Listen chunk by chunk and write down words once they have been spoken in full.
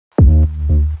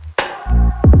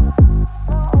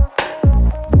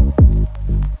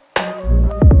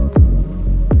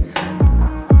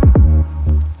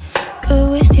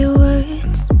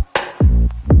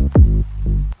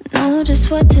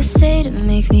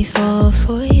make me fall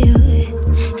for you.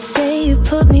 Say you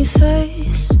put me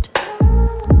first.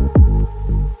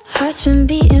 Heart's been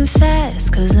beating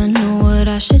fast, cause I know what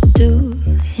I should do,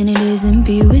 and it isn't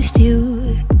be with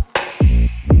you.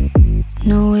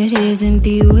 No, it isn't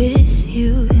be with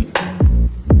you.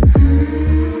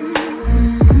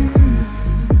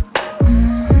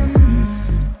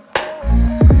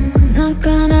 Not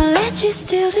gonna let you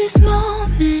steal this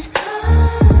moment,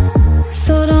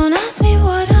 so don't ask me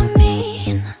what I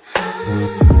mean.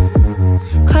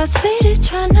 Cross-faded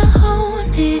trying to own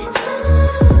it.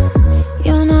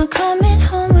 You're not coming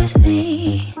home with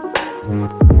me.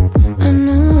 I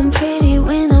know I'm pretty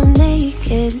when I'm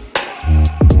naked.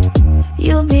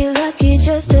 You'll be lucky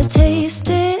just to taste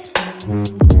it.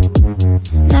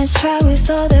 Nice try with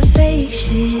all the fake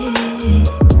shit,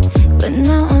 but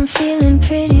now I'm feeling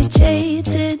pretty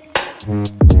jaded.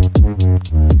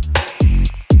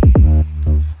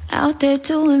 Out there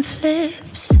doing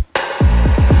flips,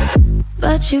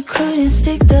 but you couldn't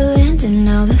stick the landing.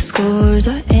 Now the scores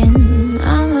are in.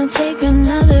 I'ma take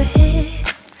another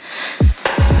hit.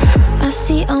 I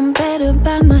see I'm better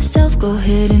by myself. Go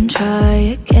ahead and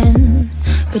try again,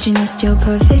 but you missed your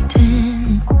perfect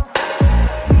 10.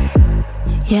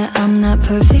 Yeah, I'm not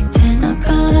perfect 10. Not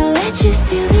gonna let you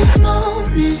steal this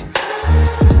moment,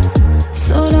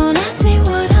 so don't ask me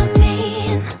what I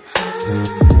mean.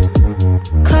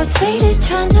 Crossfade